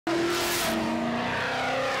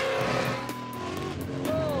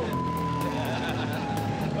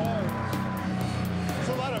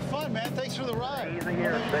through the ride.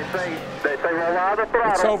 They say roll out the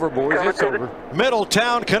throttle. It's over, boys. It's over.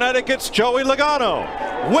 Middletown, Connecticut's Joey Logano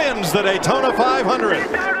wins the Daytona 500.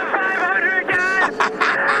 Daytona 500, guys!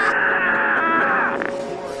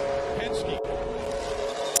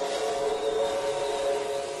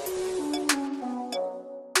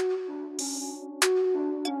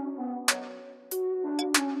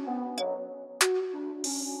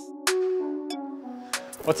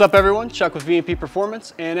 What's up everyone, Chuck with V&P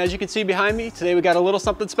Performance, and as you can see behind me, today we got a little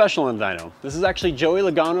something special in the dyno. This is actually Joey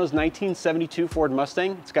Logano's 1972 Ford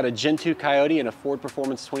Mustang. It's got a Gen 2 Coyote and a Ford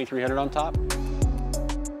Performance 2300 on top.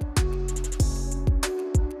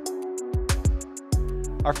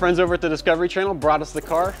 Our friends over at the Discovery Channel brought us the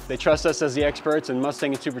car. They trust us as the experts in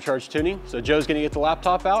Mustang and supercharged tuning. So Joe's gonna get the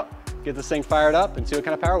laptop out, get this thing fired up, and see what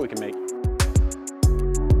kind of power we can make.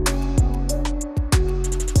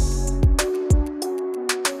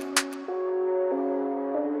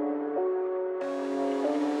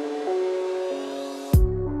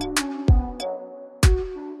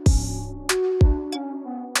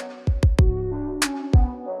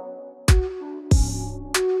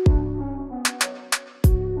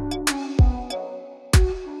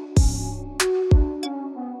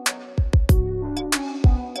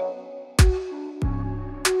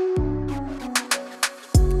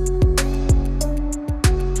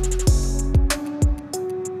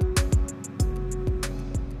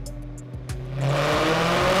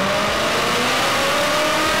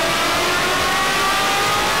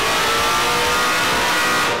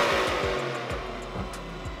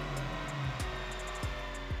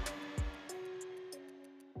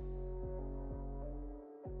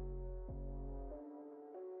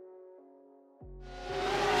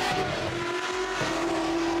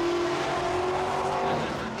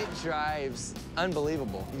 Drives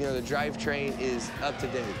unbelievable. You know, the drivetrain is up to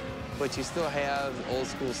date, but you still have old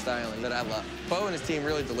school styling that I love. Bo and his team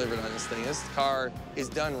really delivered on this thing. This car is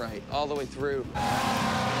done right all the way through.